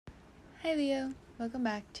Hi Leo, welcome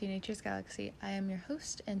back to Nature's Galaxy. I am your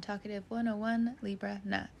host and talkative 101 Libra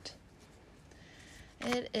Nat.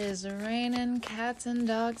 It is raining cats and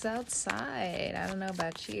dogs outside. I don't know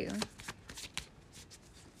about you.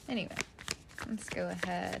 Anyway, let's go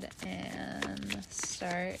ahead and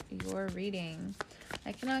start your reading.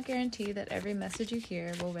 I cannot guarantee that every message you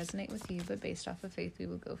hear will resonate with you, but based off of faith, we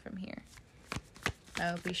will go from here.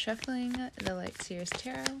 I will be shuffling the Light Seers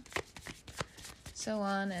Tarot, so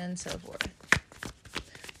on and so forth.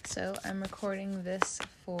 So I'm recording this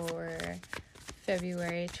for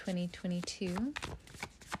February 2022.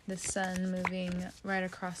 The sun moving right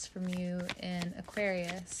across from you in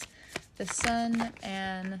Aquarius. The sun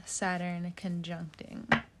and Saturn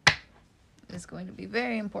conjuncting is going to be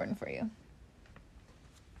very important for you.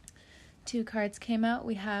 Two cards came out.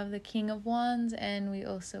 We have the King of Wands and we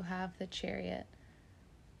also have the Chariot.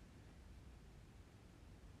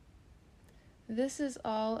 This is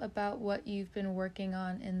all about what you've been working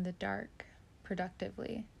on in the dark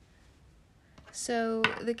productively. So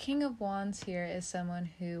the King of Wands here is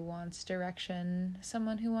someone who wants direction,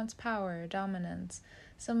 someone who wants power, dominance,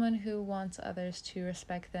 someone who wants others to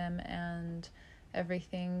respect them and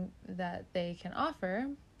everything that they can offer,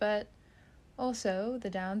 but also the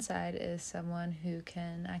downside is someone who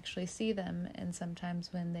can actually see them, and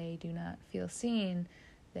sometimes when they do not feel seen,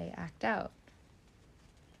 they act out.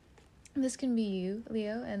 This can be you,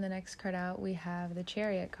 Leo, and the next card out we have the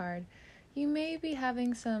Chariot card. You may be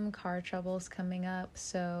having some car troubles coming up,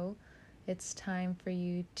 so it's time for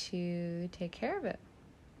you to take care of it.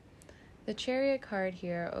 The Chariot card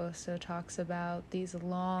here also talks about these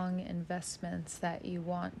long investments that you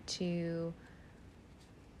want to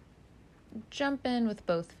jump in with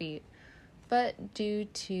both feet, but due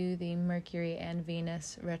to the Mercury and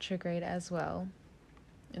Venus retrograde as well,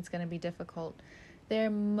 it's going to be difficult. There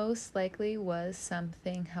most likely was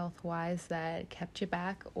something health-wise that kept you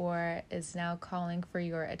back or is now calling for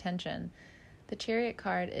your attention. The Chariot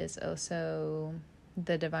card is also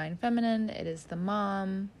the Divine Feminine. It is the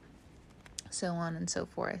mom, so on and so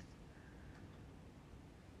forth.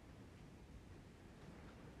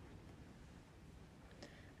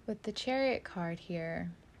 With the Chariot card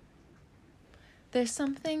here, there's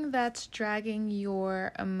something that's dragging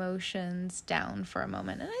your emotions down for a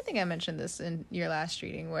moment. And I think I mentioned this in your last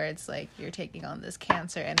reading where it's like you're taking on this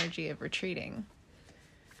Cancer energy of retreating.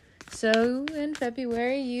 So in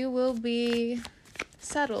February, you will be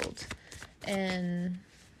settled in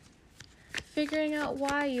figuring out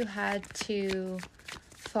why you had to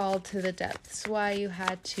fall to the depths, why you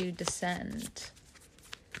had to descend.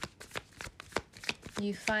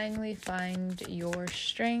 You finally find your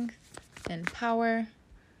strength and power.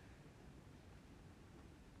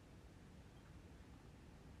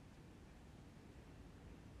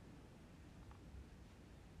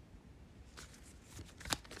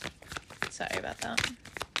 Sorry about that.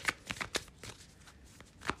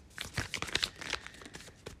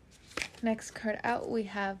 Next card out, we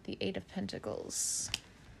have the Eight of Pentacles.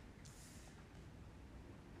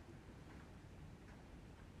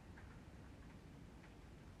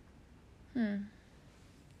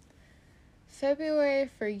 February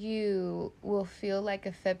for you will feel like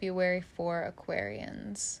a February for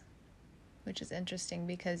Aquarians, which is interesting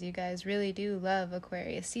because you guys really do love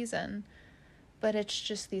Aquarius season, but it's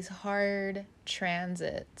just these hard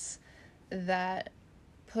transits that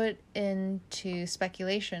put into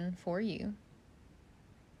speculation for you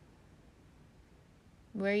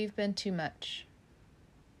where you've been too much,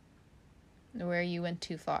 where you went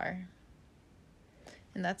too far.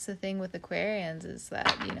 And that's the thing with Aquarians is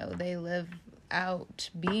that, they live out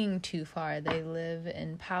being too far. They live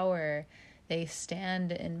in power. They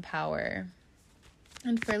stand in power.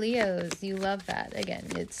 And for Leos, you love that. Again,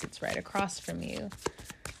 it's right across from you.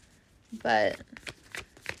 But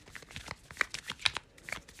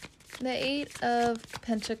the Eight of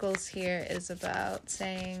Pentacles here is about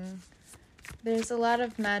saying there's a lot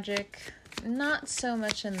of magic, not so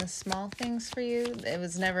much in the small things for you. It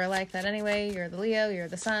was never like that anyway. You're the Leo, you're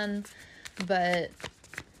the sun, but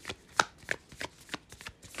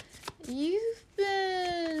you've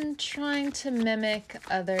been trying to mimic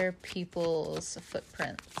other people's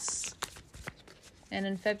footprints. And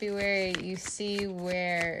in February, you see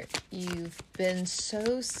where you've been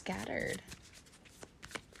so scattered,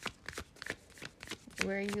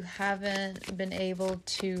 where you haven't been able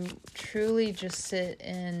to truly just sit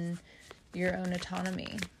in your own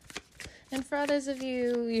autonomy. And for others of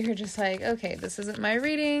you, you're just like, okay, this isn't my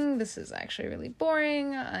reading. This is actually really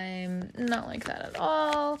boring. I'm not like that at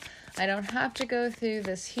all. I don't have to go through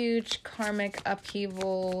this huge karmic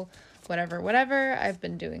upheaval whatever. I've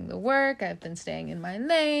been doing the work. I've been staying in my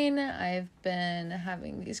lane. I've been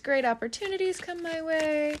having these great opportunities come my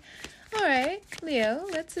way. All right, Leo,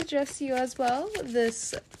 let's address you as well.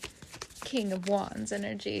 This King of Wands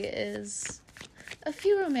energy is a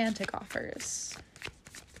few romantic offers.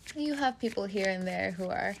 You have people here and there who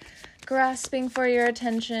are grasping for your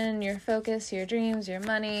attention, your focus, your dreams, your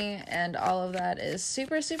money, and all of that is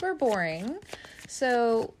super, super boring.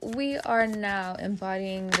 So we are now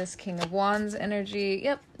embodying this King of Wands energy.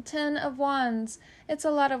 Yep, 10 of Wands. It's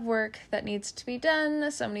a lot of work that needs to be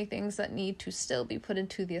done, so many things that need to still be put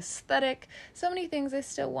into the aesthetic, so many things I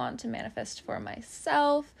still want to manifest for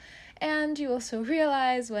myself. And you also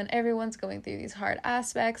realize when everyone's going through these hard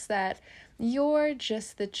aspects that you're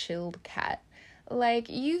just the chilled cat. Like,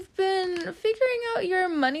 you've been figuring out your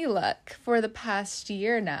money luck for the past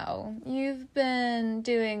year now. You've been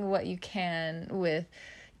doing what you can with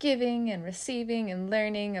giving and receiving and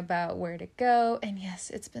learning about where to go. And yes,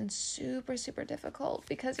 it's been super, super difficult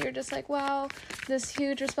because you're just like, wow, this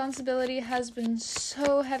huge responsibility has been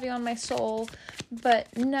so heavy on my soul.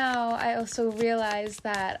 But now I also realize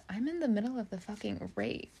that I'm in the middle of the fucking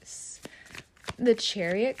race. The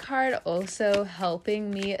Chariot card also helping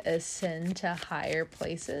me ascend to higher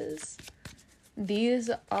places. These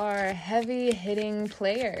are heavy-hitting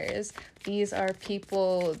players. These are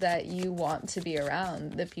people that you want to be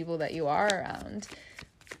around, the people that you are around.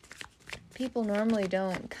 People normally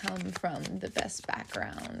don't come from the best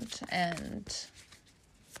background and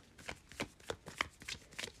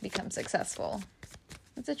become successful.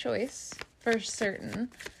 It's a choice, for certain,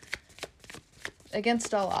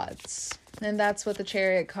 against all odds. And that's what the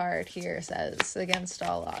Chariot card here says, against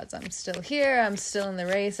all odds. I'm still here, I'm still in the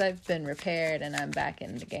race, I've been repaired, and I'm back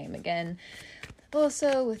in the game again.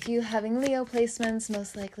 Also, with you having Leo placements,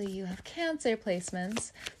 most likely you have Cancer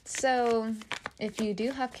placements. So, if you do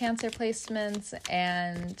have Cancer placements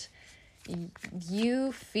and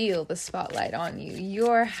you feel the spotlight on you,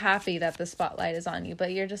 you're happy that the spotlight is on you,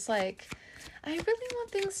 but you're just like, I really want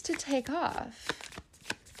things to take off.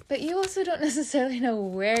 But you also don't necessarily know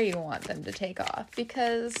where you want them to take off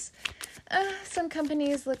because some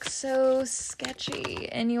companies look so sketchy,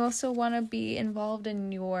 and you also want to be involved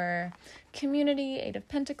in your community. 8 of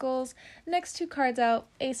Pentacles. Next 2 cards out,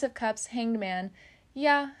 Ace of Cups, Hanged Man.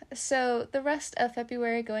 Yeah, so the rest of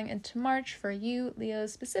February going into March for you, Leo,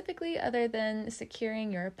 specifically, other than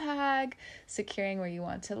securing your bag, securing where you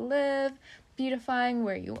want to live, beautifying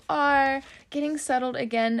where you are, getting settled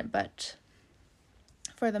again, but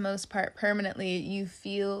for the most part, permanently, you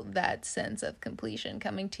feel that sense of completion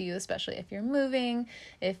coming to you, especially if you're moving,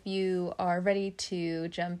 if you are ready to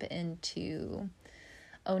jump into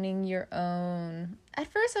owning your own.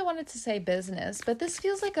 At first, I wanted to say business, but this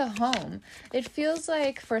feels like a home. It feels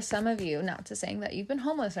like for some of you, not to saying that you've been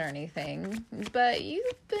homeless or anything, but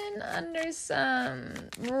you've been under some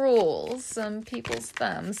rules, some people's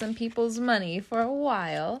thumbs, some people's money for a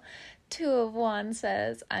while. 2 of Wands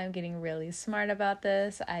says, I'm getting really smart about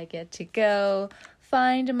this. I get to go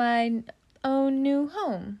find my own new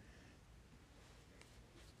home.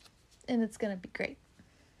 And it's going to be great.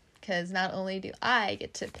 Because not only do I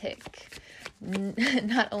get to pick,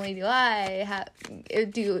 not only do I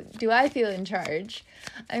feel in charge,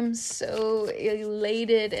 I'm so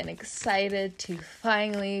elated and excited to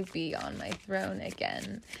finally be on my throne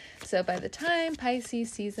again. So by the time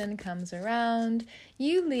Pisces season comes around,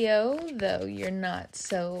 you, Leo, though you're not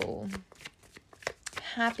so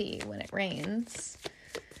happy when it rains,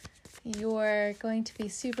 you're going to be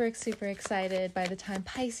super, super excited by the time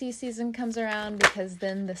Pisces season comes around, because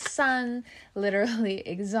then the sun literally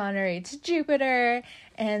exonerates Jupiter,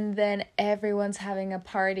 and then everyone's having a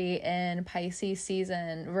party in Pisces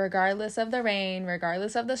season, regardless of the rain,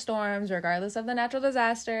 regardless of the storms, regardless of the natural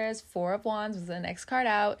disasters. 4 of Wands was the next card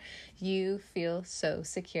out. You feel so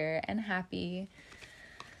secure and happy.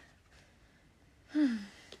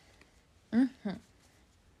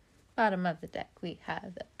 Bottom of the deck, we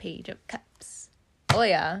have the Page of Cups. Oh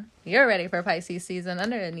yeah, you're ready for Pisces season.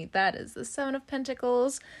 Underneath that is the 7 of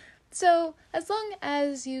Pentacles. So as long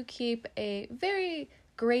as you keep a very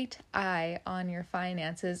great eye on your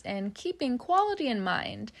finances and keeping quality in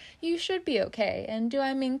mind, you should be okay. And do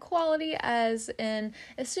I mean quality as in,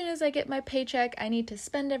 as soon as I get my paycheck, I need to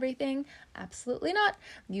spend everything? Absolutely not.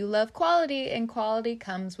 You love quality, and quality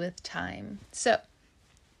comes with time. So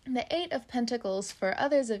the 8 of Pentacles for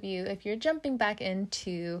others of you, if you're jumping back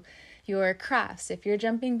into your crafts, if you're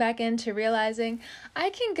jumping back into realizing, I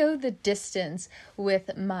can go the distance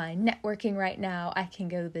with my networking right now, I can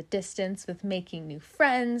go the distance with making new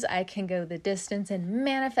friends, I can go the distance in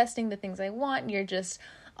manifesting the things I want, you're just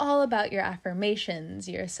all about your affirmations,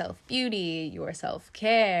 your self-beauty, your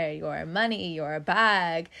self-care, your money, your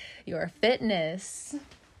bag, your fitness.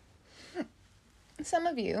 Some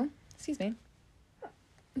of you, excuse me.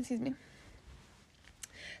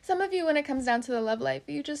 Some of you, when it comes down to the love life,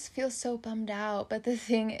 you just feel so bummed out. But the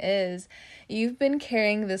thing is, you've been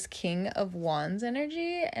carrying this King of Wands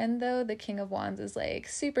energy. And though the King of Wands is like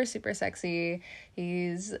super, super sexy,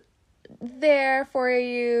 he's there for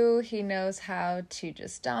you. He knows how to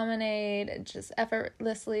just dominate, just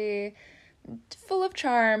effortlessly, full of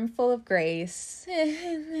charm, full of grace,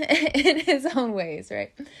 in his own ways,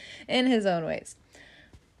 right? In his own ways.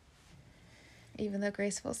 Even though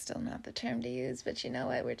graceful is still not the term to use, but you know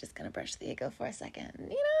what? We're just going to brush the ego for a second. You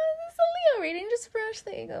know, it's a Leo reading. Just brush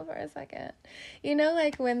the ego for a second. You know,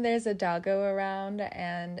 like when there's a doggo around,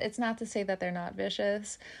 and it's not to say that they're not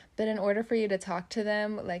vicious, but in order for you to talk to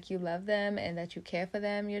them like you love them and that you care for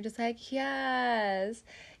them, you're just like, yes,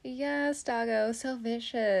 doggo, so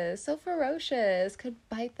vicious, so ferocious, could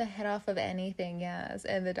bite the head off of anything, yes.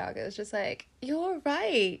 And the doggo is just like, you're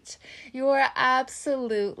right. You're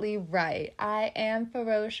absolutely right. I am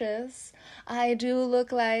ferocious. I do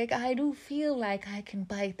feel like I can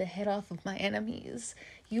bite the head off of my enemies.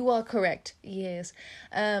 You are correct. Yes.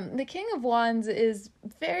 The King of Wands is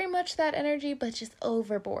very much that energy, but just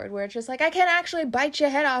overboard, where it's just like, I can actually bite your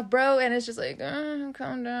head off, bro. And it's just like,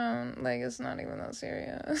 calm down. Like, it's not even that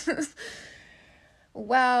serious.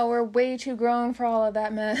 Wow, we're way too grown for all of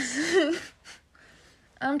that mess.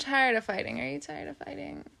 I'm tired of fighting. Are you tired of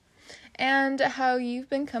fighting? And how you've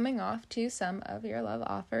been coming off to some of your love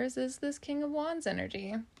offers is this King of Wands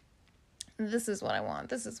energy. This is what I want.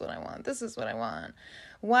 This is what I want. This is what I want.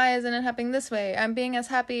 Why isn't it happening this way? I'm being as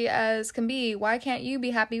happy as can be. Why can't you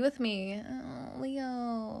be happy with me? Oh,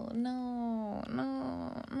 Leo, no,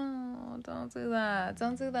 don't do that.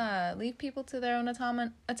 Don't do that. Leave people to their own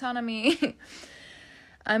autonomy.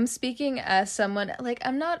 I'm speaking as someone, like,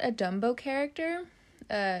 I'm not a Dumbo character.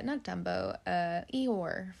 Not Dumbo,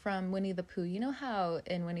 Eeyore from Winnie the Pooh. You know how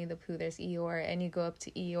in Winnie the Pooh there's Eeyore, and you go up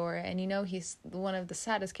to Eeyore, and you know he's one of the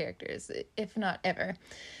saddest characters, if not ever.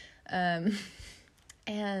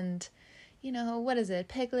 And, you know, what is it?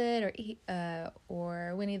 Piglet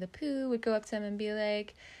or Winnie the Pooh would go up to him and be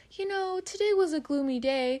like, you know, today was a gloomy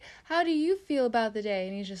day. How do you feel about the day?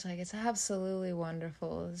 And he's just like, it's absolutely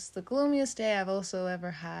wonderful. It's the gloomiest day I've also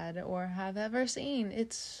ever had or have ever seen.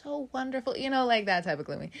 It's so wonderful. You know, like that type of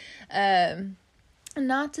gloomy.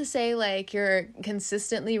 Not to say like you're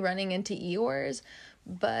consistently running into Eeyores,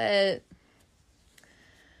 but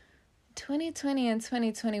 2020 and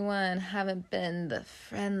 2021 haven't been the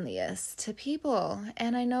friendliest to people.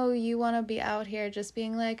 And I know you want to be out here just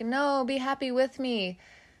being like, no, be happy with me.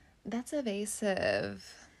 That's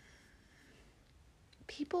evasive.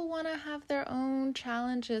 People want to have their own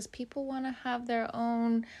challenges. People want to have their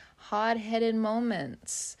own hard-headed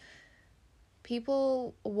moments.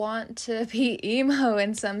 People want to be emo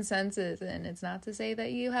in some senses, and it's not to say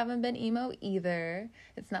that you haven't been emo either.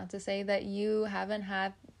 It's not to say that you haven't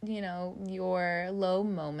had, you know, your low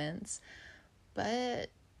moments,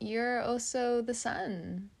 but you're also the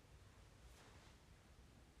sun.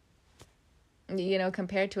 You know,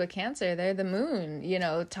 compared to a Cancer, they're the moon. You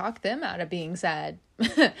know, talk them out of being sad.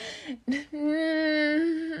 Even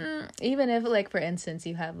if, like, for instance,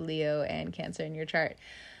 you have Leo and Cancer in your chart,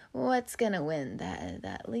 what's gonna win,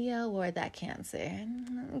 that Leo or that Cancer?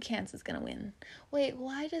 Cancer's gonna win. Wait,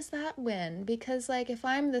 why does that win? Because, like, if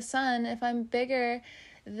I'm the sun, if I'm bigger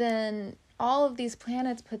than all of these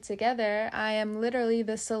planets put together, I am literally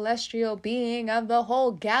the celestial being of the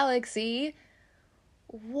whole galaxy.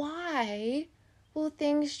 Why will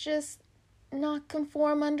things just not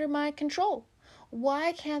conform under my control?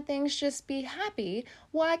 Why can't things just be happy?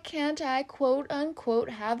 Why can't I, quote unquote,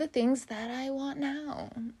 have the things that I want now?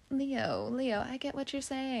 Leo, I get what you're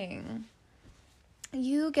saying.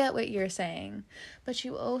 You get what you're saying. But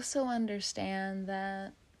you also understand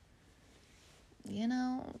that, you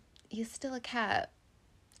know, you're still a cat.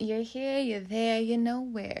 You're here, you're there, you're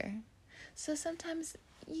nowhere. So sometimes,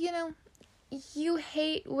 you know, you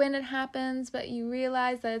hate when it happens, but you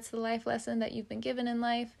realize that it's the life lesson that you've been given in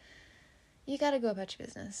life. You gotta go about your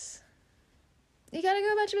business.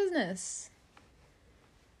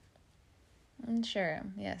 And sure,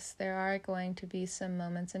 yes, there are going to be some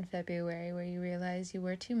moments in February where you realize you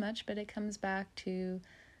were too much, but it comes back to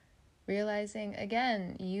realizing,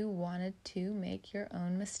 again, you wanted to make your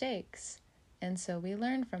own mistakes. And so we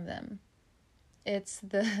learn from them.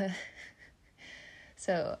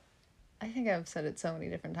 So, I think I've said it so many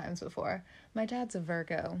different times before. My dad's a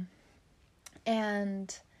Virgo.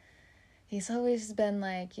 And He's always been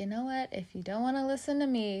like, you know what? If you don't want to listen to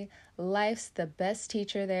me, life's the best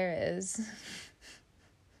teacher there is.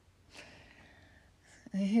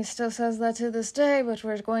 He still says that to this day, but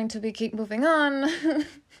we're going to keep moving on.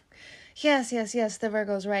 Yes, the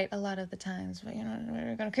Virgo's right a lot of the times, but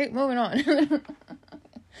we're going to keep moving on.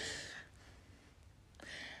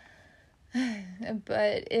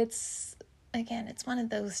 But it's one of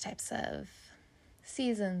those types of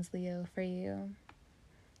seasons, Leo, for you,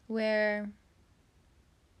 where,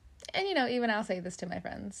 and even I'll say this to my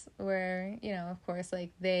friends, where of course,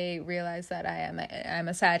 like, they realize that I'm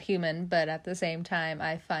a sad human, but at the same time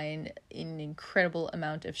I find an incredible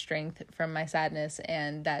amount of strength from my sadness,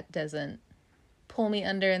 and that doesn't pull me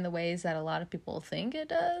under in the ways that a lot of people think it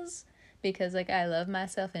does, because like I love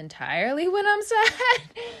myself entirely when I'm sad.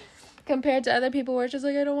 Compared to other people where it's just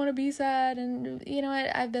like, I don't want to be sad. And you know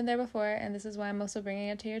what? I've been there before. And this is why I'm also bringing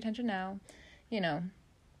it to your attention now. You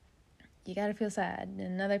got to feel sad.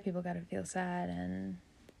 And other people got to feel sad. And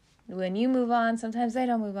when you move on, sometimes they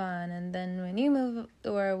don't move on. And then when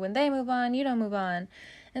they move on, you don't move on.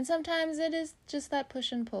 And sometimes it is just that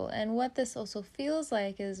push and pull. And what this also feels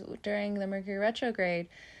like is during the Mercury retrograde,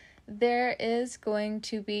 there is going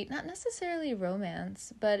to be not necessarily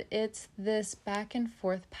romance, but it's this back and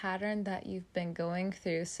forth pattern that you've been going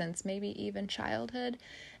through since maybe even childhood.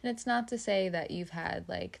 And it's not to say that you've had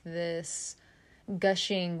like this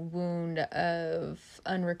gushing wound of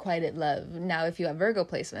unrequited love. Now, if you have Virgo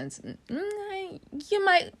placements,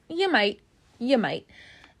 you might,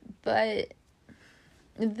 but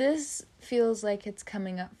this feels like it's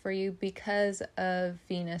coming up for you because of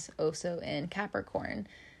Venus also in Capricorn.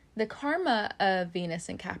 The karma of Venus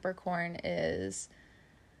in Capricorn is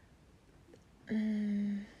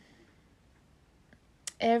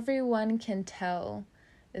everyone can tell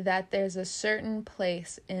that there's a certain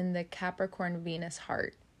place in the Capricorn Venus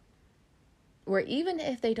heart where even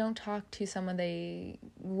if they don't talk to someone they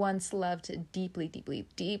once loved deeply, deeply,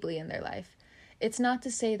 deeply in their life, it's not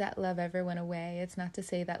to say that love ever went away. It's not to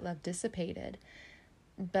say that love dissipated.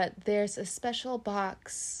 But there's a special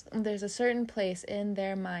box, there's a certain place in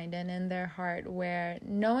their mind and in their heart where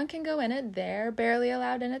no one can go in it. They're barely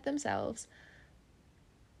allowed in it themselves.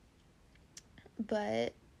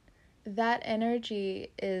 But that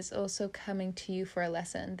energy is also coming to you for a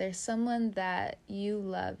lesson. There's someone that you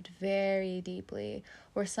loved very deeply,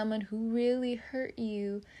 or someone who really hurt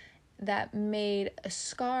you that made a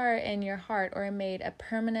scar in your heart or made a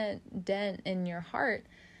permanent dent in your heart,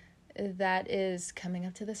 that is coming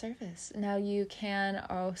up to the surface. Now, you can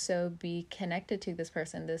also be connected to this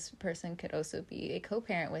person. This person could also be a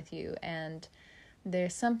co-parent with you, and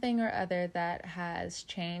there's something or other that has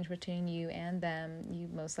changed between you and them. You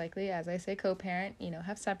most likely, as I say, co-parent,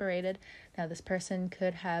 have separated. Now, this person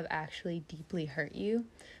could have actually deeply hurt you,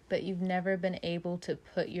 but you've never been able to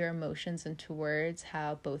put your emotions into words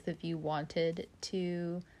how both of you wanted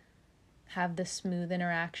to have this smooth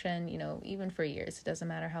interaction, even for years. It doesn't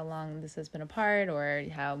matter how long this has been apart or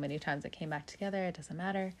how many times it came back together. It doesn't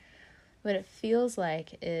matter. What it feels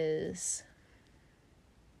like is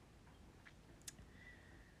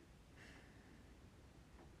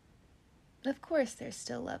of course there's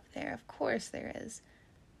still love there. Of course there is.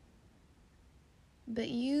 But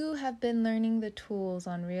you have been learning the tools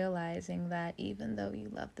on realizing that even though you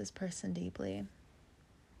love this person deeply,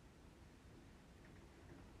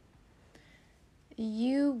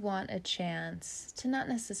 you want a chance to not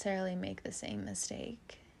necessarily make the same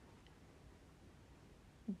mistake.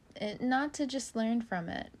 Not to just learn from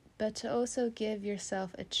it, but to also give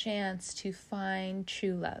yourself a chance to find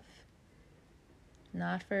true love.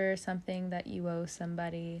 Not for something that you owe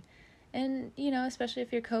somebody. And, especially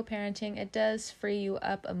if you're co-parenting, it does free you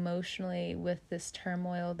up emotionally with this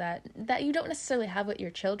turmoil that you don't necessarily have with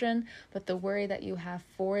your children, but the worry that you have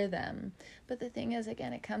for them. But the thing is,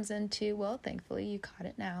 again, it comes into, well, thankfully you caught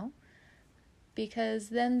it now, because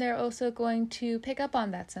then they're also going to pick up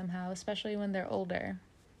on that somehow, especially when they're older.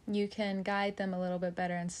 You can guide them a little bit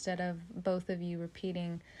better instead of both of you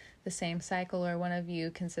repeating the same cycle, or one of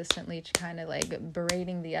you consistently kind of like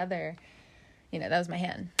berating the other. That was my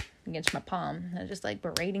hand against my palm. I was just like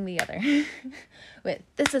berating the other with,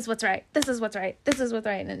 this is what's right, this is what's right, this is what's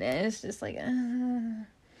right. And it's just like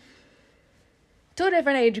two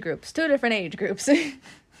different age groups.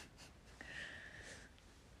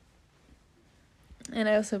 And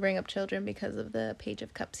I also bring up children because of the Page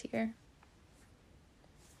of Cups here.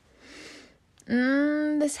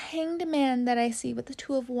 This Hanged Man that I see with the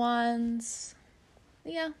Two of Wands.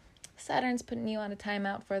 Yeah, Saturn's putting you on a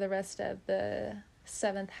timeout for the rest of the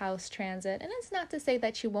 7th house transit. And it's not to say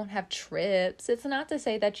that you won't have trips. It's not to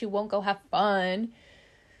say that you won't go have fun.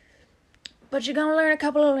 But you're gonna learn a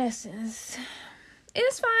couple of lessons.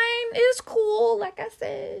 It's fine. It's cool, like I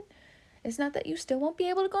said. It's not that you still won't be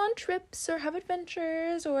able to go on trips or have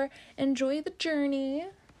adventures or enjoy the journey.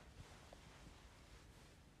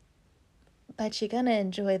 But you're gonna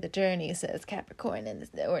enjoy the journey, says Capricorn,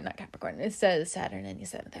 or not Capricorn, it says Saturn in your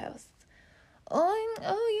 7th house.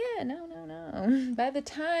 Oh yeah, no. By the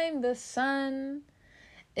time the sun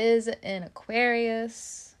is in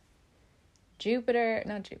Aquarius, Jupiter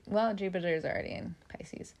is already in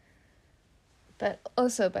Pisces. But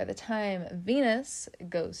also by the time Venus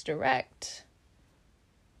goes direct,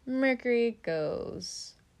 Mercury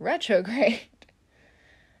goes retrograde.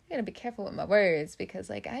 I gotta be careful with my words because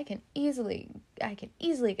I can easily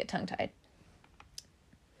get tongue-tied.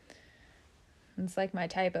 It's like my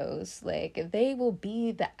typos, they will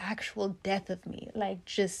be the actual death of me.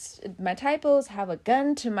 Just my typos have a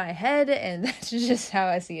gun to my head, and that's just how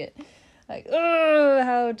I see it. Oh,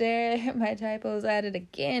 how dare my typos at it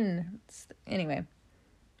again. Anyway,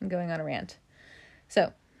 I'm going on a rant.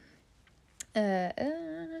 So, 2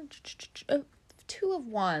 of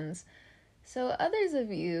Wands. So others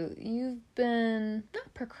of you've been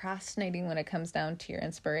not procrastinating when it comes down to your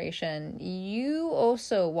inspiration. You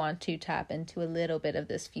also want to tap into a little bit of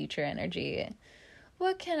this future energy.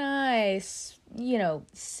 What can I,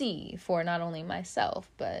 see for not only myself,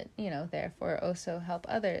 but, therefore also help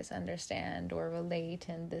others understand or relate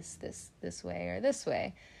in this way or this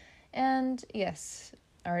way. And yes,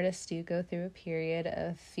 artists do go through a period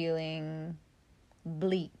of feeling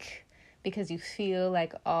bleak because you feel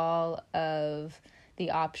like all of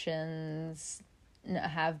the options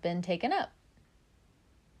have been taken up.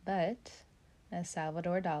 But, as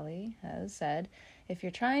Salvador Dali has said, if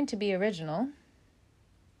you're trying to be original,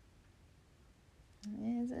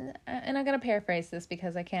 and I'm going to paraphrase this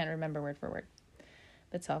because I can't remember word for word,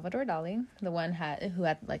 but Salvador Dali, the one who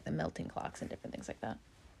had the melting clocks and different things like that,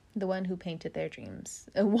 the one who painted their dreams,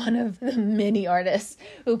 one of the many artists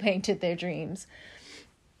who painted their dreams.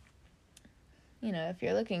 If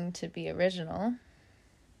you're looking to be original,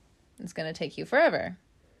 it's going to take you forever.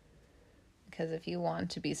 Because if you want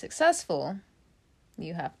to be successful,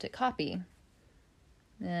 you have to copy.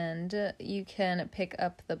 And you can pick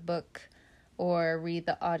up the book or read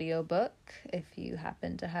the audiobook if you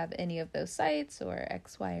happen to have any of those sites, or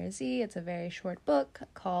X, Y, or Z. It's a very short book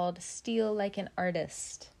called Steal Like an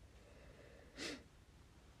Artist.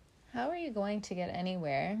 How are you going to get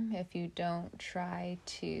anywhere if you don't try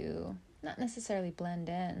to not necessarily blend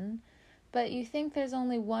in, but you think there's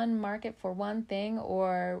only one market for one thing?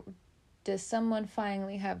 Or does someone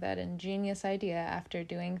finally have that ingenious idea after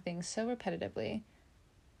doing things so repetitively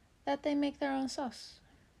that they make their own sauce?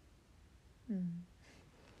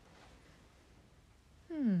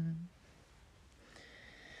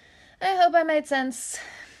 I hope I made sense,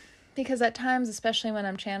 because at times, especially when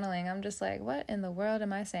I'm channeling, I'm just like, what in the world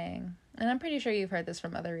am I saying? And I'm pretty sure you've heard this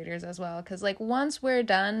from other readers as well, because once we're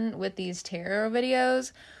done with these tarot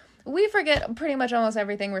videos, we forget pretty much almost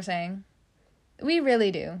everything we're saying. We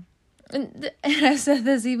really do. And I said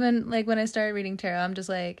this even when I started reading tarot, I'm just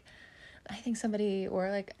like, I think somebody,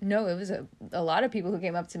 or no, it was a lot of people who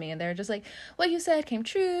came up to me and they're just like, what you said came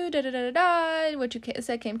true, da-da-da-da-da, what you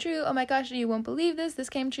said came true, oh my gosh, you won't believe this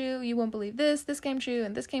came true, you won't believe this came true,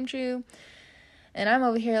 and this came true. And I'm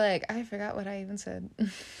over here I forgot what I even said.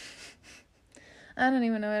 I don't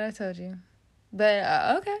even know what I told you.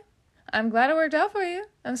 But, okay. I'm glad it worked out for you.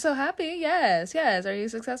 I'm so happy. Yes. Are you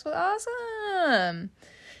successful? Awesome.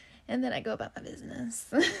 And then I go about my business.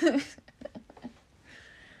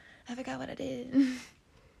 I forgot what I did.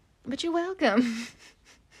 But you're welcome.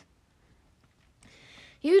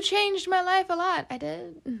 You changed my life a lot. I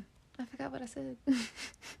did. I forgot what I said.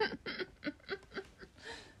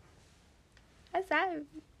 I said.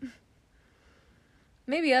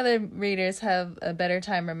 Maybe other readers have a better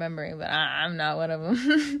time remembering, but I'm not one of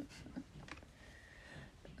them.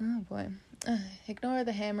 Oh boy. Ignore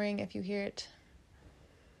the hammering if you hear it.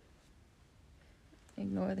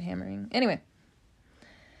 Ignore the hammering. Anyway.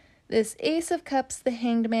 This Ace of Cups, the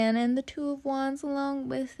Hanged Man, and the Two of Wands, along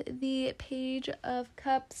with the Page of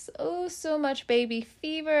Cups. Oh, so much baby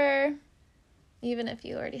fever. Even if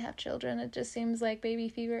you already have children, it just seems like baby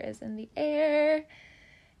fever is in the air.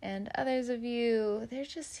 And others of you, there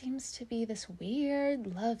just seems to be this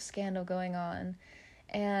weird love scandal going on.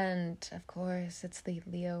 And, of course, it's the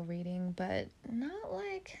Leo reading, but not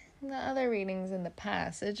like the other readings in the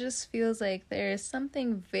past. It just feels like there is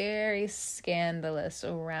something very scandalous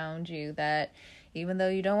around you that, even though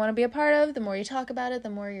you don't want to be a part of, the more you talk about it, the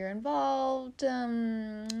more you're involved.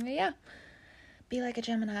 Yeah. Be like a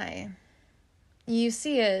Gemini. You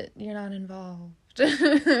see it, you're not involved.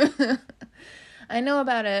 I know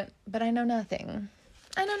about it, but I know nothing.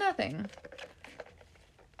 I know nothing.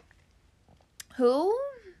 Who?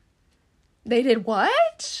 They did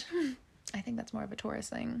what? I think that's more of a Taurus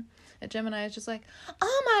thing. A Gemini is just like,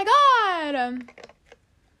 oh my God.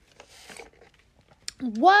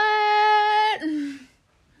 What?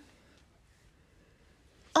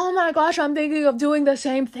 Oh my gosh, I'm thinking of doing the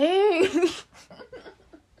same thing.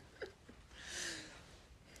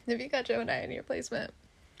 If you got Gemini in your placement,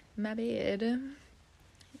 my bad.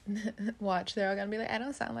 Watch, they're all gonna be like, I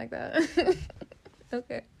don't sound like that.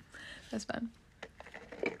 Okay, that's fine.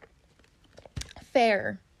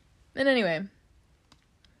 Fair. And anyway,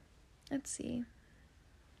 let's see.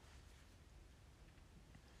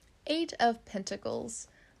 8 of Pentacles.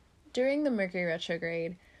 During the Mercury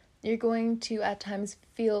retrograde, you're going to at times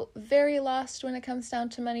feel very lost when it comes down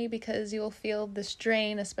to money, because you'll feel this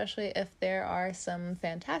drain, especially if there are some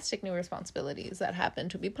fantastic new responsibilities that happen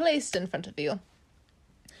to be placed in front of you.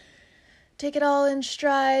 Take it all in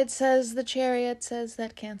stride, says the Chariot, says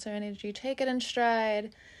that Cancer energy. Take it in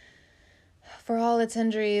stride. For all its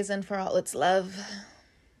injuries and for all its love,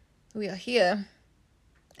 we are here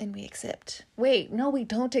and we accept. Wait, no, we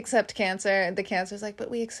don't accept, Cancer. The Cancer's like, but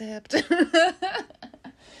we accept.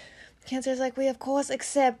 Cancer's like, we of course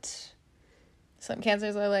accept. Some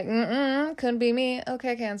Cancers are like, couldn't be me.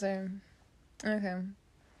 Okay, Cancer. Okay.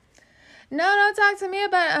 No, don't talk to me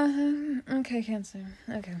about okay, Cancer.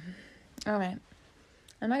 Okay. All right.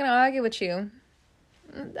 I'm not going to argue with you.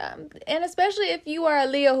 And especially if you are a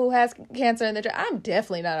Leo who has Cancer in the chart, I'm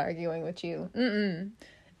definitely not arguing with you.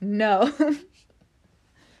 No.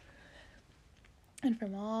 And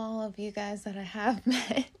from all of you guys that I have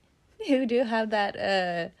met who do have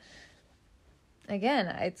that, again,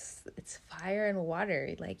 it's fire and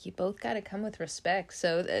water. Like, you both got to come with respect.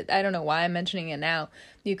 So I don't know why I'm mentioning it now.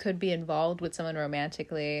 You could be involved with someone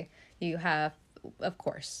romantically. You have, of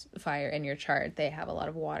course, fire in your chart. They have a lot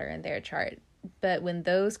of water in their chart. But when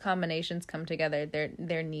those combinations come together,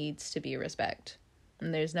 there needs to be respect.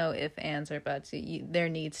 And there's no ifs, ands, or buts. There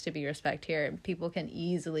needs to be respect here. People can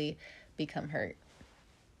easily become hurt.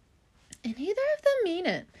 And neither of them mean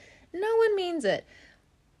it. No one means it.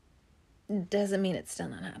 Doesn't mean it's still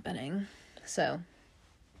not happening. So,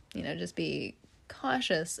 just be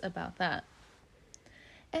cautious about that.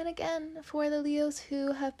 And again, for the Leos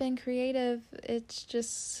who have been creative, it's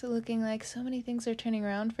just looking like so many things are turning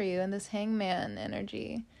around for you. And this Hangman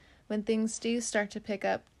energy, when things do start to pick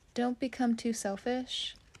up, don't become too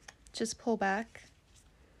selfish. Just pull back.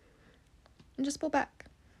 And just pull back.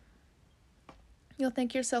 You'll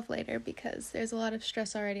thank yourself later, because there's a lot of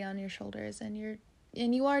stress already on your shoulders, and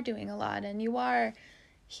you are doing a lot, and you are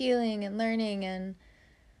healing and learning and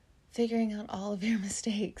figuring out all of your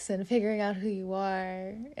mistakes and figuring out who you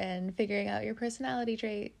are and figuring out your personality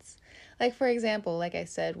traits. Like, for example, like I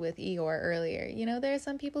said with Eeyore earlier, there are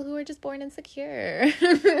some people who are just born insecure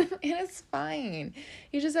and it's fine.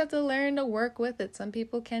 You just have to learn to work with it. Some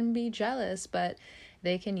people can be jealous, but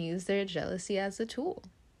they can use their jealousy as a tool.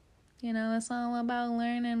 It's all about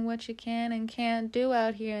learning what you can and can't do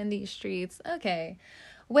out here in these streets. Okay,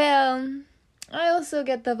 well, I also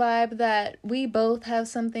get the vibe that we both have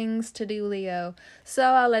some things to do, Leo. So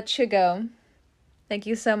I'll let you go. Thank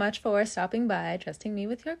you so much for stopping by, trusting me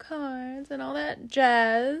with your cards and all that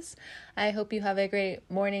jazz. I hope you have a great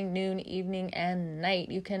morning, noon, evening, and night.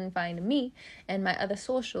 You can find me and my other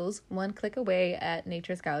socials one click away at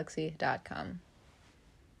naturesgalaxy.com.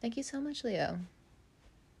 Thank you so much, Leo.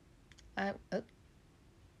 I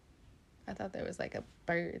thought there was like a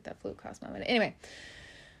bird that flew across my window.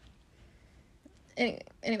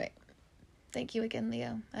 Anyway, thank you again,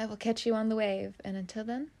 Leo. I will catch you on the wave. And until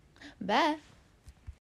then, bye.